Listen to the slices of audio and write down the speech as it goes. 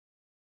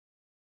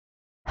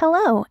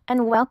Hello,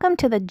 and welcome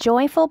to the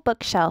Joyful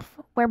Bookshelf,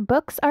 where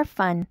books are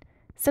fun.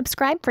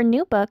 Subscribe for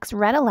new books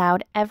read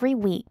aloud every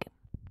week.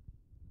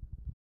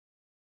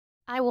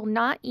 I Will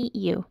Not Eat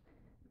You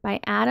by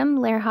Adam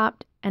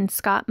Lehrhaupt and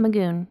Scott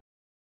Magoon.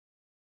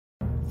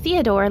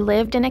 Theodore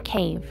lived in a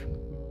cave.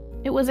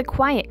 It was a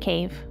quiet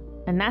cave,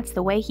 and that's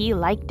the way he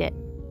liked it.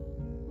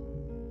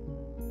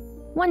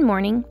 One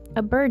morning,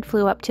 a bird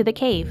flew up to the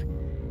cave.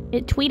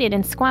 It tweeted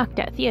and squawked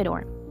at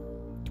Theodore.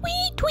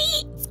 "Tweet,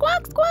 tweet,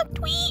 squawk, squawk,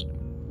 tweet."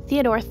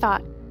 Theodore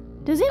thought,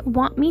 "Does it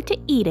want me to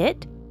eat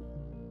it?"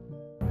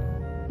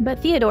 But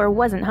Theodore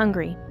wasn't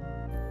hungry.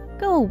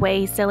 "Go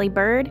away, silly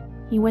bird,"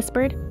 he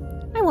whispered.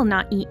 "I will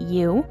not eat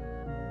you."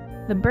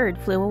 The bird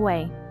flew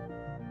away.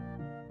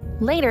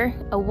 Later,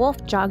 a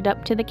wolf jogged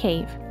up to the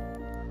cave.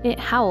 It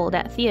howled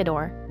at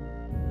Theodore.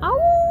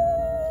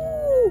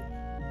 "Ow!"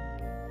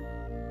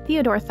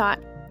 Theodore thought,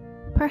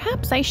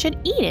 "Perhaps I should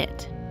eat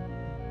it."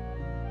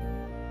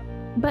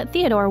 But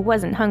Theodore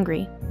wasn't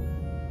hungry.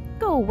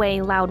 "Go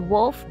away, loud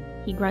wolf,"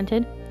 he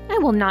grunted. "I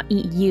will not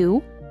eat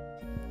you."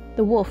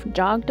 The wolf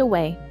jogged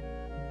away.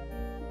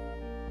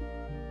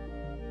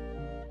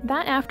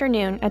 That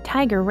afternoon, a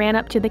tiger ran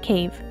up to the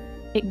cave.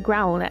 It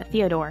growled at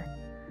Theodore.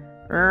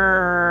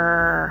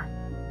 "Rrrr."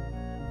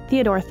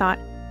 Theodore thought,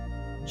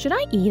 "Should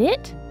I eat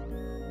it?"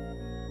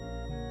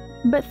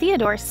 But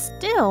Theodore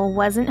still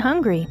wasn't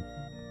hungry.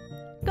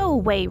 "Go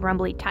away,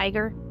 rumbly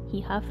tiger," he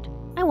huffed.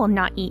 "I will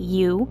not eat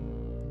you."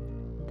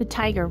 The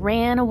tiger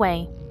ran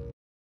away.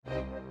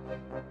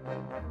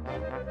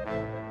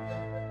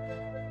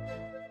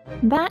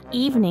 That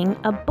evening,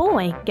 a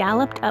boy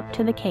galloped up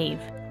to the cave.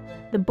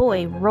 The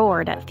boy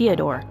roared at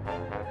Theodore.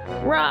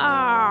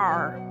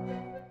 "Roar!"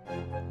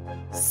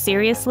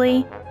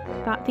 "Seriously?"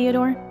 thought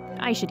Theodore.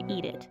 "I should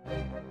eat it."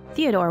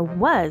 Theodore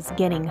was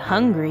getting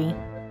hungry.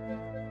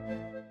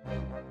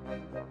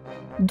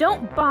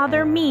 "Don't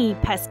bother me,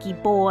 pesky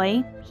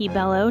boy," he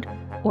bellowed,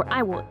 "or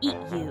I will eat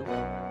you."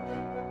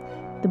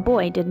 The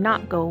boy did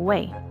not go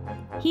away.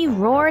 He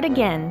roared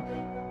again.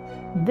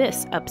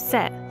 This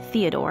upset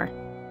Theodore.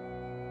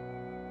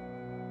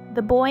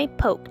 The boy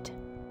poked.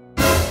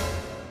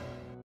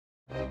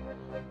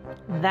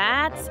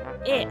 "That's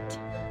it,"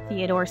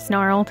 Theodore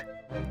snarled.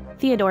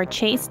 Theodore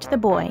chased the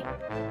boy.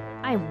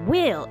 "I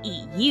will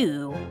eat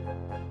you."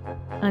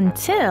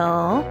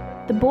 Until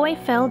the boy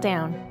fell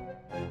down.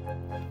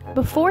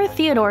 Before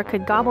Theodore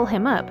could gobble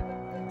him up,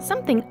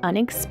 something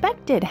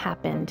unexpected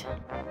happened.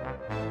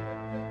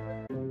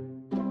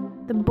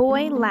 The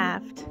boy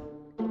laughed.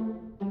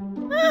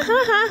 "Ha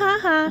ha ha ha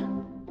ha!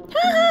 Ha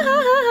ha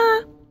ha ha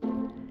ha!"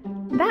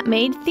 That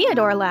made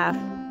Theodore laugh.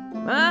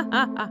 "Ha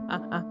ha ha ha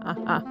ha ha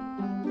ha!"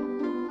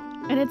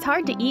 And it's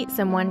hard to eat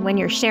someone when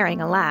you're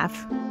sharing a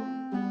laugh.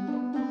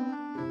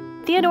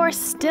 Theodore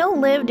still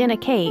lived in a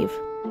cave,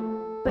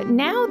 but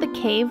now the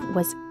cave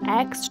was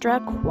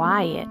extra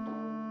quiet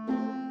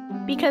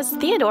because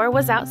Theodore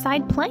was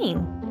outside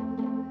playing.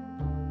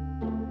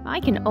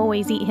 "I can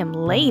always eat him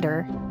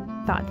later,"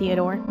 thought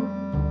Theodore.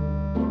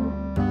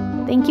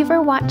 Thank you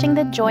for watching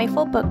the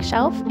Joyful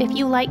Bookshelf. If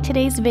you liked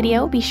today's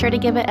video, be sure to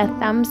give it a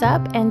thumbs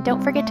up and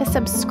don't forget to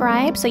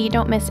subscribe so you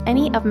don't miss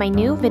any of my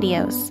new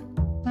videos.